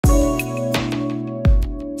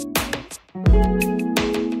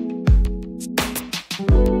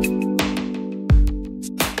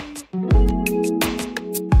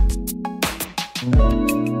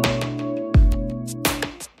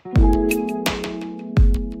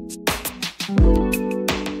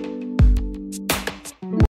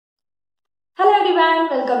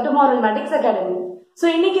Marvelmatix Academy. So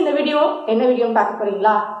இன்னைக்கு இந்த video என்ன வீடியோன்னு பார்க்க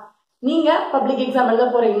போறீங்களா? நீங்க பப்ளிக் எக்ஸாம் எழுத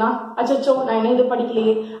போறீங்கன்னா அச்சச்சோ நான் என்ன இது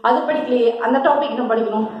படிக்கலையே அது படிக்கலையே அந்த டாபிக் நான்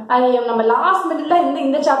படிக்கணும் நம்ம லாஸ்ட் மினிட்ல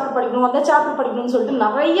இந்த சாப்டர் படிக்கணும் அந்த சாப்டர் படிக்கணும்னு சொல்லிட்டு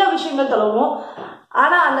நிறைய விஷயங்கள் தருவோம்.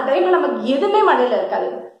 ஆனா அந்த டைம்ல நமக்கு எதுவுமே மண்டையில இருக்காது.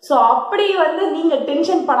 சோ அப்படி நீங்க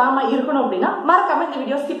டென்ஷன் படாம இருக்கணும் அப்படின்னா மறக்காம இந்த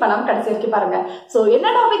வீடியோ ஸ்கிப் பண்ணாம கடைசி வரைக்கும் பாருங்க. சோ என்ன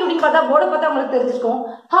டாபிக் அப்படின்னு பார்த்தா போர்டை பார்த்தா உங்களுக்கு தெரிஞ்சிருக்கும்.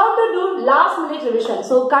 How to do last minute revision.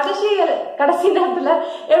 So கடைசி நேரத்துல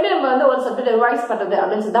எப்படி நம்ம ஒரு சப்ஜெக்ட் ரிவைஸ் பண்றது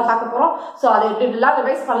அப்படின்னு சொல்லி தான் பார்க்க போறோம். சோ அதை எப்படி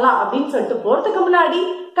ரிவைஸ் பண்ணலாம் அப்படின்னு சொல்லிட்டு போறதுக்கு முன்னாடி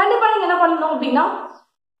கண்டிப்பா நீங்க என்ன பண்ணணும் அப்படின்னா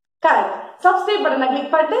கரெக்ட் சப்ஸ்கிரைப் பட்டனை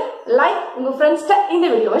கிளிக் பண்ணிட்டு லைக் உங்க ஃப்ரெண்ட்ஸ்ட இந்த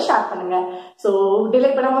வீடியோவை ஷேர் பண்ணுங்க. சோ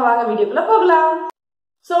டிலே பண்ணாம வாங்க வீடியோக்குள்ள போகலாம்.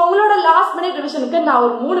 சோ உங்களோட லாஸ்ட் மினிட் ரிவிஷனுக்கு நான்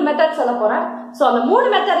ஒரு 3 மெத்தட் சொல்ல போறேன். சோ அந்த 3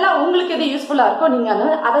 மெத்தட்ல உங்களுக்கு எது யூஸ்ஃபுல்லா இருக்கோ நீங்க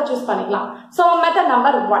அதை சூஸ் பண்ணிக்கலாம். So method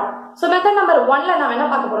number 1. So method number 1ல நாம என்ன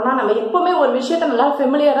பார்க்க போறோம்னா நம்ம எப்பவுமே ஒரு விஷயத்த நல்லா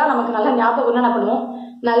ஃபெமிலியரா நமக்கு நல்லா ஞாபகம் என்ன பண்ணுவோம்,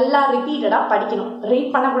 நல்லா ரிப்பீட்டடா படிக்கணும்.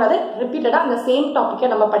 ரீட் பண்ணக்கூடாது, ரிப்பீட்டடா அந்த சேம்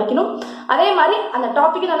டாபிக்கை நம்ம படிக்கணும். அதே மாதிரி அந்த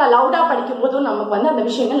டாபிக் நல்லா லவுடா படிக்கும் போதும் நமக்கு அந்த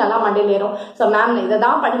விஷயங்கள் நல்லா மண்டையில ஏறும். சோ மேம் இதை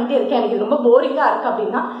தான் பண்ணிக்கிட்டே இருக்கேன், எனக்கு ரொம்ப போரிங்கா இருக்கு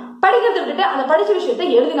அப்படின்னா படிக்கிறத விட்டுட்டு அந்த படிச்ச விஷயத்தை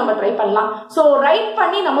எழுதி நம்ம ட்ரை பண்ணலாம். சோ ரைட்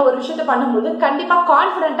பண்ணி நம்ம ஒரு விஷயத்த பண்ணும்போது கண்டிப்பா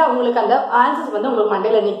கான்பிடென்ட்டா உங்களுக்கு அந்த ஆன்சர்ஸ் உங்களுக்கு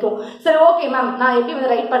மண்டையில நிற்கும். சரி ஓகே மேம் நான்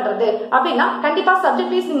எப்படி ரைட் பண்றது அப்படின்னா கண்டிப்பா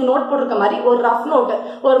சப்ஜெக்ட் வைஸ் நீங்க நோட் போட்டிருக்க மாதிரி ஒரு ரஃப் நோட்டு,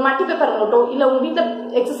 ஒரு மல்டி பேப்பர் நோட்டோ இல்ல உங்க வீட்டுல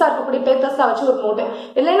எக்ஸஸா இருக்கக்கூடிய பேப்பர்ஸ்ல வச்சு ஒரு நோட்டு,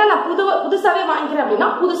 இல்லைன்னா நான் புதுசாவே வாங்கிக்கிறேன்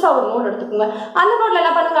அப்படின்னா புதுசா ஒரு நோட் எடுத்துக்கோங்க. அந்த நோட்ல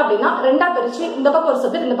என்ன பண்ணுங்க அப்படின்னா ரெண்டா பிரிச்சு இந்த பக்கம் ஒரு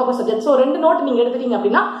சப்ஜெக்ட் இந்த பக்கம் சப்ஜெக்ட். சோ 2 நோட் நீங்க எடுத்துட்டீங்க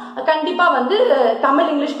அப்படின்னா கண்டிப்பா தமிழ்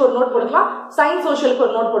இங்கிலீஷ்க்கு ஒரு நோட் போட்டுக்கலாம், சயின்ஸ் சோஷியலுக்கு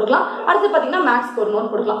ஒரு நோட் போட்டுக்கலாம், அடுத்து பாத்தீங்கன்னா மேக்ஸ்க்கு ஒரு நோட்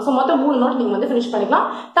போட்டுக்கலாம். சோ மொத்தம் 3 நோட் நீங்க ஃபினிஷ் பண்ணிக்கலாம்.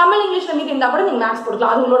 தமிழ் இங்கிலீஷ்ல மீதி இருந்தா கூட நீங்க மேக்ஸ்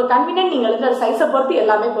போட்டுக்கலாம். அது உங்களோட கன்வீனியன்ட், நீங்க எழுதுற சைஸை பொறுத்து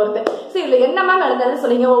எல்லாமே பொறுத்து. சோ இதுல என்ன மேம் எழுதுறது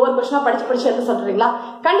சொல்றீங்க, ஒவ்வொரு கொஸ்டினா படிச்சு எழுத சொல்றீங்களா?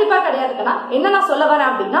 கண்டிப்பா கிடையாதுக்கா. என்ன நான் சொல்ல வரேன்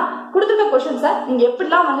அப்படின்னா கொடுத்துருக்க கொஸ்டின்ஸை நீங்க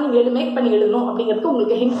எப்படிலாம் நீங்க மேக் பண்ணி எழுதணும் அப்படிங்கிறது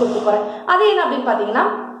உங்களுக்கு ஹிண்ட் கொடுத்து போறேன். அது என்ன அப்படின்னு பாத்தீங்கன்னா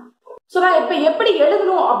நான் இப்ப எப்படி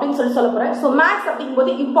எழுதணும் அப்படின்னு சொல்ல போறேன். சோ மேக்ஸ்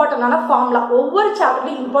அப்படிங்கும்போது இம்பார்ட்டன்டான ஃபார்முலா, ஒவ்வொரு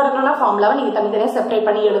சாப்டர்லயும் இம்பார்ட்டன்டான ஃபார்முலாவை நீங்க தனித்தனியா செப்பரேட்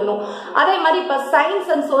பண்ணி எழுதணும். அதே மாதிரி இப்ப சயின்ஸ்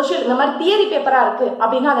அண்ட் சோஷியல் இந்த மாதிரி தியரி பேப்பரா இருக்கு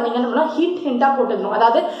அப்படின்னா அதை நீங்க என்ன ஹிண்டா போட்டுக்கணும்.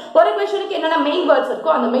 அதாவது ஒரு கொஸ்டினுக்கு என்னென்ன மெயின் வேர்ட்ஸ்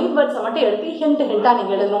இருக்கோ அந்த மெயின் வேர்ட்ஸை மட்டும் எடுத்து ஹிண்டா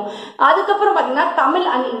நீங்க எழுதணும். அதுக்கப்புறம் பாத்தீங்கன்னா தமிழ்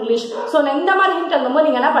அண்ட் இங்கிலீஷ். சோ இந்த மாதிரி ஹிண்ட் எழுதும்போது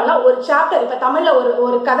நீங்க என்ன பண்ணலாம், ஒரு சாப்டர் இப்ப தமிழ்ல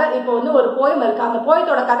ஒரு கதை, இப்போ ஒரு போயம் இருக்கு, அந்த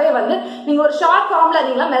போயத்தோட கதையை நீங்க ஒரு ஷார்ட் ஃபார்ம்ல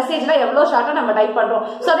நீங்களா மெசேஜ்ல எவ்வளவு ஷார்ட்டா நம்ம டைப் பண்றோம்.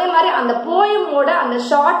 சோ அதே மாதிரி அந்த போயமோட அந்த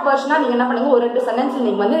ஷார்ட் வெர்ஷனா நீங்க என்ன பண்ணுங்க, ஒரு 2 சென்டென்ஸ்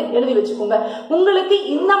நீங்க எழுதி வச்சுக்கோங்க. உங்களுக்கு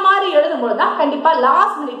இந்த மாதிரி எழுதும்போது தான் கண்டிப்பா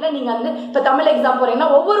லாஸ்ட் மினிட்ல நீங்க இப்ப தமிழ் எக்ஸாம் போறீங்கன்னா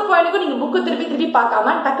ஒவ்வொரு போயனுக்கும் நீங்க புக்கு திருப்பி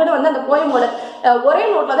பார்க்காம டக்குன்னு அந்த போயமோட ஒரே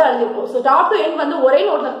நோட்ல தான் எழுதிருக்கும். ஸோ டாப் டு எண்ட் ஒரே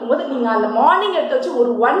நோட்ல இருக்கும்போது நீங்க அந்த மார்னிங் எடுத்து வச்சு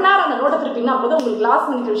ஒரு 1 hour அந்த நோட்டை திருப்பிங்கன்னா அப்போது உங்களுக்கு லாஸ்ட்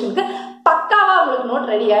மினிட் விஷயத்துக்கு பக்காவா உங்களுக்கு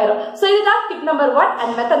நோட் ரெடி ஆயிரும். சோ இதுதான் tip number 1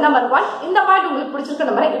 and method number 1. இந்த பாயிண்ட் உங்களுக்கு பிடிச்சிருக்க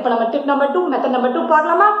நம்பர். இப்ப நம்ம டிப் நம்பர் 2 மெத்தட் நம்பர் 2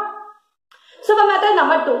 பார்க்கலாமா? So method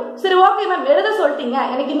number 2. சரி ஓகே மேம் எழுத சொல்லிட்டீங்க,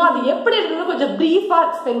 எனக்கு இன்னும் அது எப்படி எழுதுறது கொஞ்சம் பிரீஃபா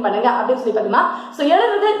எக்ஸ்பிளைன் பண்ணுங்க அப்படின்னு சொல்லி பாத்தீங்கன்னா சோ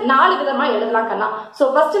எழுதுறது 4 விதமா எழுதலாம் கண்ணா. சோ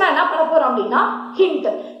ஃபர்ஸ்ட் நான் என்ன பண்ண போறோம் அப்படின்னா ஹிண்ட்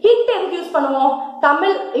எதுக்கு யூஸ் பண்ணுவோம்,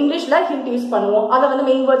 தமிழ் இங்கிலீஷ்ல ஹிண்ட் யூஸ் பண்ணுவோம். அதை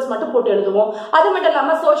மெயின் வேர்ட்ஸ் மட்டும் போட்டு எழுதுவோம். அது மட்டும்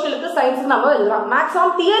இல்லாம சோஷியலுக்கு சயின்ஸுக்கு நம்ம எழுதலாம்.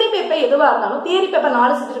 மேக்ஸிமம் தியரி பேப்பர் எதுவா இருந்தாலும் தியரி பேப்பர்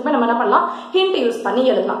 4 சப்ஜெக்ட்டுமே நம்ம என்ன பண்ணலாம், ஹிண்ட் யூஸ் பண்ணி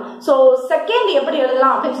எழுதலாம். சோ செகண்ட் எப்படி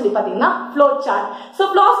எழுதலாம் அப்படின்னு சொல்லி பாத்தீங்கன்னா flow chart. So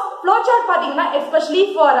flow chart பாத்தீங்கன்னா எஸ்பெஷலி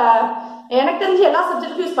ஃபார் எனக்கு தெரிஞ்சு எல்லா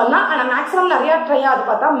சப்ஜெக்ட்டும் யூஸ் பண்ணலாம். ஆனா மேக்ஸிமம் நிறைய ட்ரை ஆகுது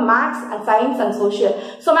பார்த்தா maths and science and social.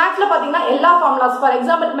 So மேக்ஸ்ல பாத்தீங்கன்னா எல்லா ஃபார்முலாஸ், ஃபார்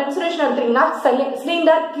எக்ஸாம்பிள் மென்சுரேஷன் எடுத்தீங்கன்னா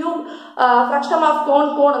cylinder, cube, fraction of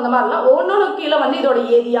cone அந்த மாதிரிலாம் ஒன்னொன்னு கீழே இதோட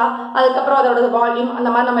ஏரியா, அதுக்கப்புறம் அதோட வால்யூம் அந்த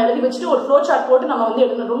மாதிரி நம்ம எழுதி வச்சுட்டு ஒரு ஃப்ளோ சார்ட் போட்டு நம்ம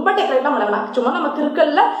எழுதணும். ரொம்ப டெக்கரேட்டா பண்ணலாம். சும்மா நம்ம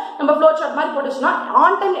கிறுக்கல்ல நம்ம ஃப்ளோ சார்ட் மாதிரி போட்டுச்சுன்னா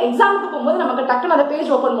ஆன் டைம் எக்ஸாமுக்கு போகும்போது நமக்கு டக்குன்னு அந்த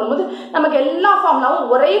பேஜ் ஓப்பன் பண்ணும்போது நமக்கு எல்லா ஃபார்முலாவும்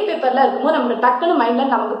ஒரே பேப்பர்ல இருக்கும்போது நமக்கு டக்குன்னு மைண்ட்ல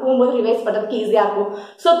நமக்கு போகும்போது ரிவைஸ் பண்றதுக்கு ஈஸியா இருக்கும்.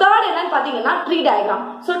 சோ தேர்ட் என்னன்னு பாத்தீங்கன்னா tree diagram.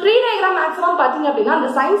 So tree diagram maximum பாத்தீங்க அப்படின்னா அந்த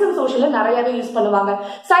சயின்ஸ் அண்ட் சோஷியல்ல நிறையவே யூஸ் பண்ணுவாங்க.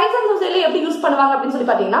 சயின்ஸ் அண்ட் சோஷியல்ல எப்படி யூஸ் பண்ணுவாங்க அப்படின்னு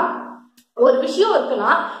சொல்லி பாத்தீங்கன்னா ஒரு விஷயம்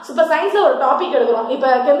இருக்குன்னா இப்ப சயின்ஸ்ல ஒரு டாபிக் எடுக்கிறோம்.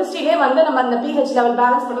 இப்ப கெமிஸ்ட்ரியிலே நம்ம அந்த pH லெவல்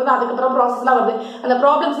பேலன்ஸ் பண்றது, அதுக்கப்புறம் ப்ராசஸ்லாம் வருது, அந்த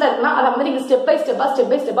ப்ராப்ளம்ஸ்லாம் இருக்குன்னா அதை நீங்க ஸ்டெப் பை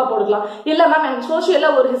ஸ்டெப்பா போட்டுக்கலாம். இல்ல மேம் எனக்கு சோஷியல்ல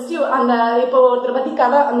ஒரு ஹிஸ்டரி, அந்த இப்போ ஒருத்தர் பத்தி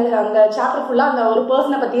கதை, அந்த சாப்டர் ஃபுல்லா அந்த ஒரு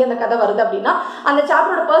பர்சனை பத்தி அந்த கதை வருது அப்படின்னா அந்த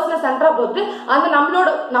சாப்டரோட பர்சனை சென்டரா போட்டு அந்த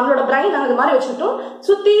நம்மளோட பிரைன் அந்த மாதிரி வச்சுக்கிட்டோம்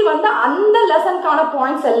சுத்தி அந்த லெசனுக்கான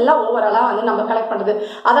பாயிண்ட்ஸ் எல்லாம் ஓவராலா நம்ம கலெக்ட் பண்றது.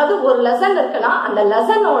 அதாவது ஒரு லெசன் இருக்குன்னா அந்த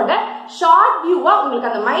லெசனோட ஷார்ட் வியூவா உங்களுக்கு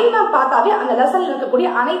அந்த மைண்ட் மேப் பார்த்தாவே அந்த லெசன்ல இருக்கக்கூடிய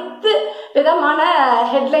அனைத்து விதமான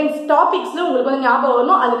ஹெட்லைன்ஸ் டாபிக்ஸ்ல உங்களுக்கு ஞாபகம்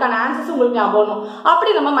வரணும், அதுக்கான ஆன்சர்ஸ் உங்களுக்கு ஞாபகம் வரணும்.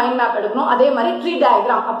 அப்படி நம்ம மைண்ட் மேப் எடுக்கணும். அதே மாதிரி ட்ரீ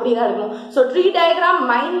டயக்ராம் அப்படிதான் எடுக்கணும். So tree diagram,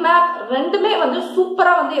 mind map ரெண்டுமே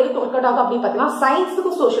சூப்பரா எதுக்கு ஒர்க் அவுட் ஆகும் அப்படின்னு பாத்தீங்கன்னா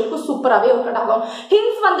சயின்ஸுக்கும் சோஷியலுக்கும் சூப்பராவே ஒர்க் அவுட் ஆகும்.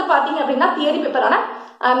 ஹிண்ட்ஸ் பாத்தீங்க அப்படின்னா theory பேப்பரான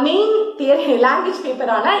main theory language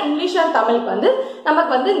பேப்பரான English and தமிழுக்கு வந்து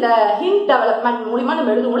நமக்கு வந்து இந்த ஹிண்ட் டெவலப்மெண்ட் மூலியமா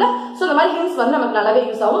நம்ம எழுதுவோம்ல. ஸோ இந்த மாதிரி ஹிண்ட்ஸ் வந்து நமக்கு நல்லாவே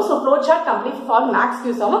யூஸ் ஆகும். So flow chart complete for maths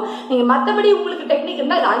use ஆகும். நீங்க மற்றபடி உங்களுக்கு டெக்னிக்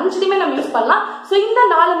இருந்தால் இது 5லையுமே நம்ம யூஸ் பண்ணலாம். ஸோ இந்த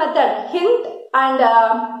 4 method hint and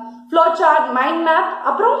flow chart, mind map,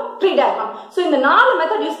 அப்புறம் ட்ரீ டயக்ராம். ஸோ இந்த 4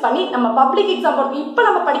 மெத்தட் யூஸ் பண்ணி நம்ம பப்ளிக் எக்ஸாம் இப்போ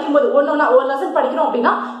நம்ம படிக்கும்போது ஒரு லெசன் படிக்கிறோம்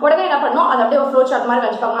அப்படின்னா உடனே என்ன பண்ணணும், அதை அப்படியே ஒரு ஃப்ளோ சார்ட் மாதிரி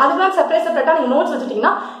வச்சுப்பாங்க. அதுக்கெல்லாம் செப்பரேட்டா நீங்க நோட்ஸ்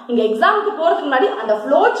வச்சுட்டீங்கன்னா நீங்க எக்ஸாமுக்கு போறதுக்கு முன்னாடி அந்த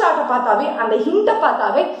ஃப்ளோ சார்ட்டை பார்த்தாவே, அந்த ஹிண்ட்டை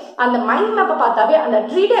பார்த்தாவே, அந்த மைண்ட் மேப்பை பார்த்தாவே, அந்த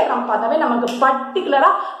ட்ரீ டயக்ராம் பார்த்தாவே நமக்கு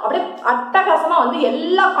பர்டிகுலரா அப்படியே அட்டகாசமா வந்து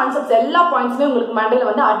எல்லா கான்செப்ட்ஸ் எல்லா பாயிண்ட்ஸுமே உங்களுக்கு மண்டையில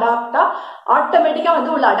வந்து ஆட்டோமேட்டிக்கா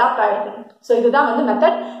வந்து உள்ள அடாப்ட் ஆயிடும். ஸோ இதுதான் வந்து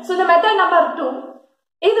மெத்தட். ஸோ இந்த மெத்தட் நம்பர் 2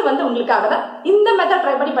 இது வந்து உங்களுக்காக தான். இந்த மெத்தட்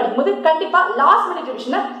ட்ரை பண்ணி படிக்கும்போது கண்டிப்பா லாஸ்ட் மினிட்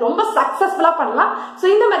ரிவிஷனை ரொம்ப சக்சஸ்ஃபுல்லா பண்ணலாம். சோ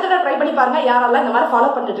இந்த மெத்தடை ட்ரை பண்ணி பாருங்க. யாரெல்லாம் இந்த மாதிரி ஃபாலோ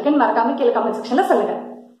பண்ணிட்டு இருக்கேன்னு மறக்காம கீழே கமெண்ட் செக்ஷன்ல சொல்லுங்க.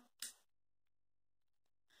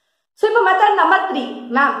 சோ இப்போ மெத்தட் நம்பர் 3.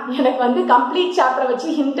 மேம் எனக்கு வந்து கம்ப்ளீட் சாப்டரை வச்சு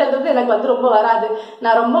ஹிண்ட் எழுதுறது எனக்கு வந்து ரொம்ப வராது,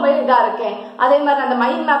 நான் ரொம்பவே இதா இருக்கேன், அதே மாதிரி அந்த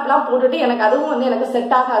மைண்ட் மேப்லாம் போட்டுட்டு எனக்கு அதுவும் வந்து எனக்கு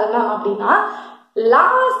செட் ஆகாது மேம் அப்படின்னா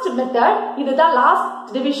லாஸ்ட் மெத்தட் இதுதான். லாஸ்ட்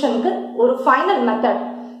டிவிஷனுக்கு ஒரு ஃபைனல் மெத்தட்.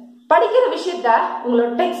 படிக்கிற விஷயத்த உங்களோட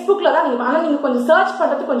டெக்ஸ்ட் புக்ல தான் நீங்க, ஆனா நீங்க கொஞ்சம் சர்ச்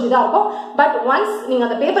பண்றது கொஞ்சம் இதா இருக்கும். பட் ஒன்ஸ் நீங்க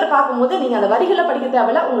அந்த பேப்பர் பார்க்கும்போது நீங்க அந்த வரிகளை படிக்க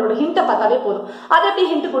தேவையில்ல, உங்களோட ஹிண்ட்டை பார்த்தாலே போதும். அது எப்படி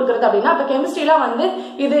ஹிண்ட் கொடுக்கறது அப்படின்னா, இப்ப கெமிஸ்ட்ரிலாம் வந்து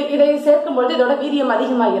இதை சேர்க்கும்போது இதோட வீரியம்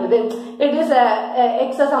அதிகமாகிறது, it is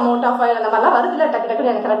excess amount of oil, அந்த மாதிரிலாம் வருதுல, டக்கு டக்கு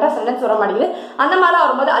எனக்கு கரெக்டா சென்டென்ஸ் வர மாட்டேங்குது. அந்த மாதிரிலாம்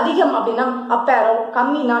வரும்போது அதிகம் அப்படின்னா அப் ஏரோ,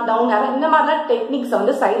 கம்மினா டவுன் ஏரோ, இந்த மாதிரிலாம் டெக்னிக்ஸ்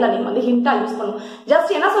வந்து சைட்ல நீங்க வந்து ஹிண்டா யூஸ் பண்ணணும்.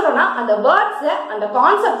 ஜஸ்ட் என்ன சொல்றேன்னா அந்த வேர்ட்ஸ் அந்த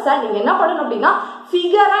கான்செப்ட்ஸை நீங்க என்ன பண்ணணும் அப்படின்னா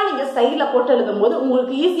ஃபிகரா நீங்க சைட்ல போட்டு எழுதும் போது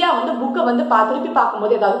உங்களுக்கு ஈஸியா வந்து புக்கை வந்து திருப்பி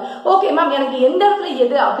பார்க்கும்போது ஏதாவது ஓகே மேம் எனக்கு எந்த இடத்துல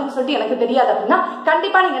எது அப்படின்னு சொல்லிட்டு எனக்கு தெரியாது அப்படின்னா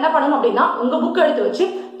கண்டிப்பா நீங்க என்ன பண்ணணும் அப்படின்னா உங்க புக் எடுத்து வச்சு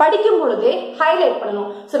படிக்கும் பொழுதே ஹைலைட் பண்ணணும்.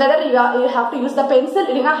 So whether you have to use the pencil,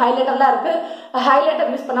 இல்லைன்னா ஹைலைட்டர்லாம் இருக்கு, ஹைலைட்டர்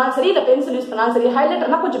யூஸ் பண்ணாலும் சரி, இல்ல பென்சில் யூஸ் பண்ணாலும் சரி,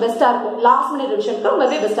 ஹைலைட்டர்னா கொஞ்சம் பெஸ்டா இருக்கும். லாஸ்ட் மினிட் ரிவிஷனுக்கு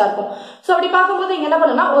ரொம்பவே பெஸ்டா இருக்கும். ஸோ அப்படி பார்க்கும்போது நீங்க என்ன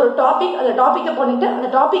பண்ணணும்னா ஒரு டாபிக், அந்த டாபிக்கை பண்ணிட்டு அந்த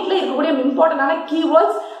டாபிக்ல இருக்கக்கூடிய இம்பார்ட்டன்டான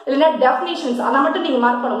கீவேர்ட்ஸ் இல்லைன்னா டெஃபினிஷன்ஸ் அதை மட்டும் நீங்க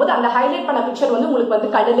மார்க் பண்ணும்போது அந்த ஹைலைட் பண்ண பிக்சர் வந்து உங்களுக்கு வந்து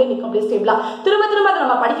கடலே நிற்கும் அப்படியே ஸ்டேபிளா. திரும்ப திரும்ப அதை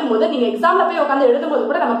நம்ம படிக்கும்போது நீங்க எக்ஸாம்ல போய் உட்காந்து எழுதும்போது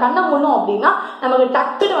கூட நம்ம கண்ணை மூடணும் அப்படின்னா நமக்கு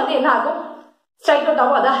டக்குன்னு வந்து என்ன ஆகும், ஸ்ட்ரைக் அவுட்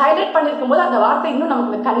ஆகும். அதை ஹைலைட் பண்ணிருக்கும் போது அந்த வார்த்தை இன்னும்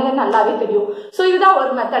நமக்கு கண்ணில நல்லாவே தெரியும். சோ இதுதான்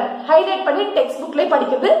ஒரு மெத்தட். ஹைலைட் பண்ணி டெக்ஸ்ட் புக்லயே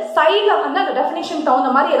படிக்கிறது, சைட்ல வந்து அந்த டெஃபினிஷன்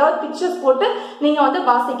தகுந்த மாதிரி ஏதாவது பிக்சர்ஸ் போட்டு நீங்க வந்து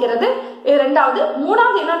வாசிக்கிறது. ரெண்டாவது.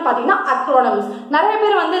 மூணாவது என்னன்னு பாத்தீங்கன்னா அக்ரோனமிஸ். நிறைய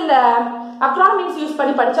பேர் வந்து இந்த அக்ரானமிக்ஸ் யூஸ்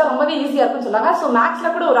பண்ணி படிச்சா ரொம்பவே ஈஸியா இருக்குன்னு சொல்றாங்க. சோ மேக்ஸ்ல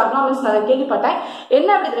கூட ஒரு அக்ரானமிக்ஸ் நான் கேள்விப்பட்டேன். என்ன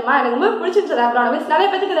அப்படி தெரியுமா, எனக்கு ரொம்ப பிடிச்சிருந்தது அக்ரானமிக்ஸ். நிறைய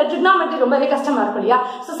பேருக்கு இந்த ட்ரிக்னாமெட்ரி ரொம்பவே கஷ்டமா இருக்கும் இல்லையா.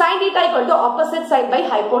 So sin θ = opposite side by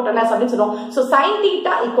hypotenuse அப்படின்னு சொல்றோம். So sin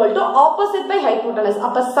θ = opposite by hypotenuse.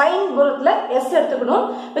 அப்ப sin குணத்துல s எடுத்துக்கணும்,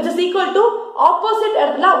 which is equal to opposite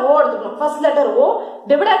இடத்துல o எடுத்துக்கணும். First letter o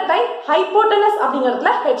divided by hypotenuse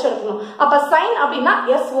அப்படிங்கறதுல h எடுத்துக்கணும். அப்ப sin அப்படின்னா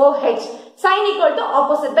SOH, sin equal to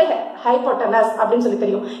opposite by hypotenuse அப்படின்னு சொல்லி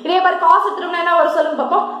தெரியும். இதே மாதிரி cos எடுத்துட்டோம்னா என்ன வரும் சொல்லுங்க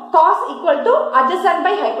பாப்போம். cos equal to adjacent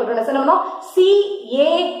by hypotenuse என்ன வரும்,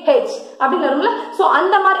 CAH அப்படின்னு வரும்ல. சோ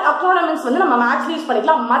அந்த மாதிரி அக்ரோனமிக்ஸ் வந்து நம்ம மேத்ஸ்ல யூஸ்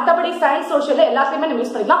பண்ணிக்கலாம். மத்தபடி சயின்ஸ் சோஷியல்ல எல்லாத்தையுமே நம்ம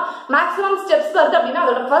யூஸ் பண்ணிக்கலாம். மேக்ஸிமம் ஸ்டெப்ஸ் வருது அப்படின்னா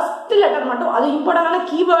அதோட ஃபர்ஸ்ட் லெட்டர் மட்டும், அது இம்பார்ட்டன்டான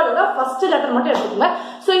கீவேர்டோட ஃபர்ஸ்ட் லெட்டர் மட்டும் எடுத்துக்கோங்க.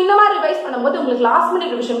 சோ இந்த மாதிரி ரிவைஸ் பண்ணும்போது உங்களுக்கு லாஸ்ட்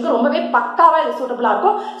மினிட் ரிவிஷனுக்கு ரொம்பவே பக்காவா இது சூட்டபிளா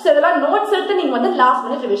இருக்கும். சோ இதெல்லாம் நோட்ஸ் எடுத்து நீங்க வந்து லாஸ்ட்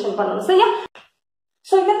மினிட் ரிவிஷன் பண்ணணும். சரியா?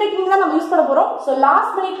 சோ இந்த டெக்னிக் தான் நம்ம யூஸ் பண்ண போறோம். சோ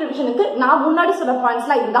லாஸ்ட் மினிட் ரிவிஷனுக்கு நான் முன்னாடி சொன்ன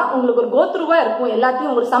பாயிண்ட்ஸ்லாம் இதுதான். உங்களுக்கு ஒரு கோ த்ரூவா இருக்கும்,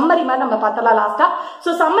 எல்லாத்தையும் ஒரு சம்மரி மாதிரி நம்ம பார்த்தலாம் லாஸ்டா.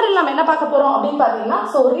 சோ சம்மரியில் நம்ம என்ன பார்க்க போறோம் அப்படின்னு பாத்தீங்கன்னா,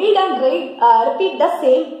 so read and repeat the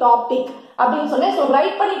same topic அப்படின்னு சொன்னேன். சோ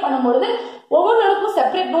ரைட் பண்ணி பண்ணும்போது ஒவ்வொன்றுக்கும்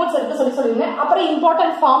செப்பரேட் நோட்ஸ் எடுத்து சொல்லியிருந்தேன். அப்புறம்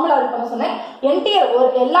இம்பார்ட்டன்ட் ஃபார்முலா பண்ண சொன்னேன். என்டையர்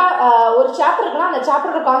ஒரு சாப்டர் இருக்குன்னா அந்த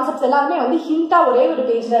சாப்டரோட கான்செப்ட்ஸ் எல்லாருமே வந்து ஹிண்டா ஒரே ஒரு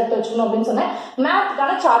பேஜ்ல எடுத்து வச்சுக்கணும் அப்படின்னு சொன்னேன்.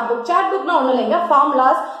 மேத்க்கான சார்ட் புக்னா ஒன்றும் இல்லைங்க,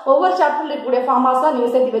 ஃபார்முலாஸ் ஒவ்வொரு சாப்டர்ல இருக்கக்கூடிய ஃபார்முலாஸ்லாம் நீங்க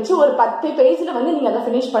சேர்த்து வச்சு ஒரு 10 பேஜ்ல வந்து நீங்க அதை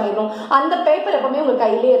ஃபினிஷ் பண்ணிடணும். அந்த பேப்பர் எப்பவுமே உங்க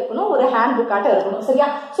கையிலே இருக்கணும், ஒரு ஹேண்ட் புக்காட்ட இருக்கணும். சரியா?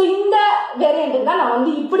 சோ இந்த வேரியன்ட் தான் நான்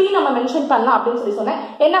வந்து இப்படியும் நம்ம மென்ஷன் பண்ணலாம் அப்படின்னு சொல்லி சொன்னேன்.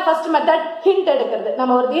 என்ன ஃபர்ஸ்ட் மெத்தட், ஹிண்ட் எடுக்கிறது.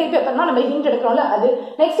 நம்ம ஒரு தியரி பேப்பர்னா நம்ம ஹிண்ட் எடுக்கிறோம்ல அது.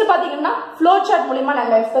 நெக்ஸ்ட் பாத்தீங்கன்னா ஃப்ளோ சார்ட் மூலமா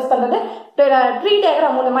நாங்க எக்ஸ்பிரஸ் பண்றது, ட்ரீ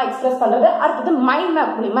டயக்ராம் மூலமா எக்ஸ்பிரஸ் பண்றது, அடுத்தது மைண்ட்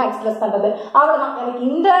மேப் மூலமா எக்ஸ்பிரஸ் பண்றது. அவ்வளவுதான். எனக்கு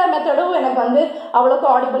இந்த மெத்தடும் எனக்கு வந்து அவ்வளவுக்கு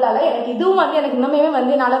ஆடிபிள் அல்ல. எனக்கு இதுவும் வந்து எனக்கு இன்னுமே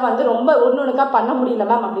வந்து என்னால வந்து ரொம்ப ஒண்ணுக்கா பண்ண முடியல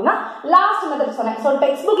மேம் அப்படின்னா லாஸ்ட் மெத்தட் சொன்னேன். சோ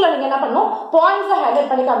டெக்ஸ்ட் புக்ல நீங்க என்ன பண்ணணும், பாயிண்ட்ஸ் ஹைலைட்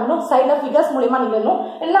பண்ணி காட்டணும், சைட்ல ஃபிகர்ஸ் மூலமா நீங்க எழுதணும்,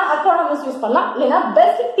 இல்ல அக்ரானமிக்ஸ் யூஸ் பண்ணலாம், இல்லனா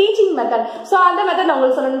பெஸ்ட் டீச்சிங் மெத்தட். சோ அந்த மெத்தட் நான்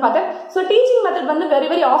உங்களுக்கு சொல்லணும்னு பார்த்தேன். சோ டீச்சிங் மெத்தட் வந்து வெரி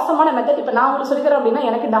வெரி ஆசமான மெத்தட். இப்போ நான் உங்களுக்கு சொல்லி தரேன் அப்படின்னா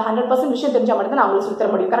எனக்கு இந்த 100% விஷயம் தெரிஞ்சா மட்டும் தான் நான் உங்களுக்கு சொல்லி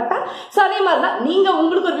தர முடியும். கரெக்டா? சோ அதே மாதிரி தான் நீங்க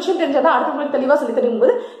உங்களுக்கு ஒரு விஷயம் தெரிஞ்சாதான் அடுத்த உங்களுக்கு தெளிவா சொல்லி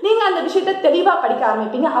தரும்போது நீங்க அந்த விஷயத்தை தெளிவா படிக்க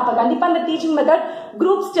ஆரம்பிப்பீங்க. அப்ப கண்டிப்பா அந்த teaching method,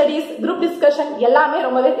 group studies, group discussion எல்லாமே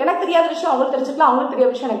ரொம்பவே எனக்கு தெரியாத விஷயம் அவங்களுக்கு தெரிஞ்சுக்கலாம், அவங்களுக்கு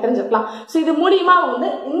தெரியாத விஷயம் எனக்கு தெரிஞ்சிருக்கலாம். சோ இது மூலியமா வந்து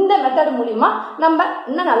இந்த மெத்தட் மூலியமா நம்ம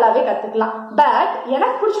இன்னும் நல்லாவே கத்துக்கலாம். பட்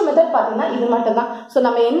எனக்கு பிடிச்ச மெத்தட் பாத்தீங்கன்னா இது மட்டும் தான். சோ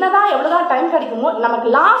நம்ம என்னதான் எவ்வளவுதான் டைம் கிடைக்குமோ நமக்கு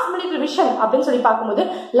லாஸ்ட் மினிட் ரிவிஷன் அப்படின்னு சொல்லி பார்க்கும்போது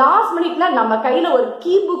லாஸ்ட் மினிட்ல நம்ம கையில ஒரு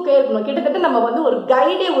கீ புக்கே இருக்கணும். கிட்டத்தட்ட நம்ம வந்து ஒரு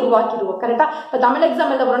கைடே உருவாக்கிடுவோம். கரெக்டா? இப்ப தமிழ்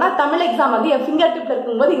எக்ஸாம் எழுத போறோம்னா தமிழ் எக்ஸாம் வந்து என் ஃபிங்கர் டிப்ல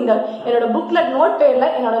இருக்கும்போது இந்த என்னோட புக்ல நோட் பேட்ல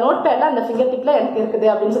அந்த ஃபிங்கர் டிப்ல எனக்கு இருக்குது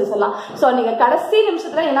அப்படின்னு சொல்லலாம். சோ நீங்க கடைசி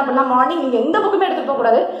நிமிஷத்துல என்ன பண்ணலாம், மார்னிங் நீங்க எந்த புக்குமே எடுத்துட்டு போக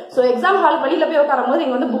கூடாது. சோ எக்ஸாம் ஹால் வெளியில போய் உட்காரும் போது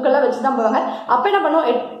நீங்க வந்து புக் எல்லாம் வச்சுதான் போவாங்க. அப்ப என்ன பண்ணுவோம்,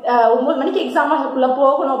 9 மணிக்கு எக்ஸாம் ஹாலுக்குள்ள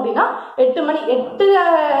போகணும் அப்படின்னா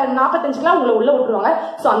 8:45 உங்களை உள்ள விட்டுருவாங்க.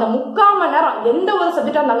 சோ அந்த 3/4 மணி நேரம் எந்த ஒரு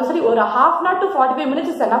சப்ஜெக்டா இருந்தாலும் சரி ஒரு half an hour to 45 minutes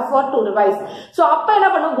is enough for to revise. So அப்ப என்ன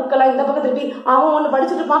பண்ணுவோம், புக் எல்லாம் இந்த பக்கம் திருப்பி அவன் ஒண்ணு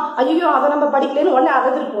படிச்சுட்டு இருப்பான், ஐயோ அதை நம்ம படிக்கலன்னு உடனே அதை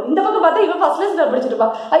திருப்போம். இந்த பக்கம் பார்த்தா இவன் ஃபர்ஸ்ட் லெசன்ல படிச்சுட்டு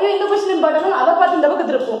இருப்பான், ஐயோ இந்த கொஸ்டின் இம்பார்ட்டன்ட் அதை பார்த்து இந்த பக்கம்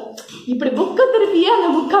திருப்போம். இப்படி புக்கை திருப்பியே அந்த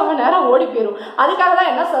 3/4 மணி நேரம் ஓடி போயிடும். அதுக்காக தான்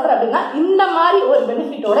என்ன சொல்றேன் அப்படின்னா இந்த மாதிரி ஒரு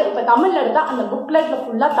பெனிஃபிட்டோட இப்ப தமிழ்ல எடுத்தா அந்த புக்லெட்ல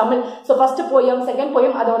ஃபுல்லா Tamil. So first poem, second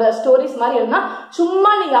poem அதோட ஸ்டோரிஸ் மாதிரி இருந்தா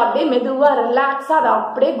சும்மா நீங்க அப்படியே மெதுவா ரிலாக்ஸா அதை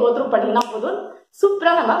அப்படியே கோ த்ரூ பண்ணீங்கன்னா போதும்,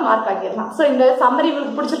 சூப்பரா நம்ம மார்க் ஆகிடலாம். சோ இந்த சம்மரி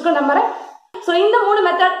உங்களுக்கு பிடிச்சிருக்கும் நம்புறேன். சோ இந்த 3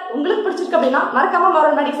 மெத்தட் உங்களுக்கு பிடிச்சிருக்கு அப்படின்னா மறக்காம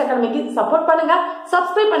மார்வல்மேட்டிக்ஸ் அகாடமிக்கு சப்போர்ட் பண்ணுங்க,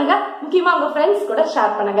 சப்ஸ்கிரைப் பண்ணுங்க, முக்கியமா உங்க ஃப்ரெண்ட்ஸ் கூட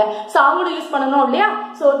ஷேர் பண்ணுங்க. சோ அவங்களும் யூஸ் பண்ணணும் இல்லையா?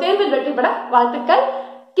 சோ தேர்வில் வெற்றி பெற வாழ்த்துக்கள்.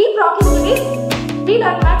 Keep rocking with it. We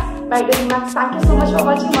learn maths by doing maths. Thank you so much for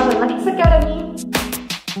watching Marvelmatix Academy.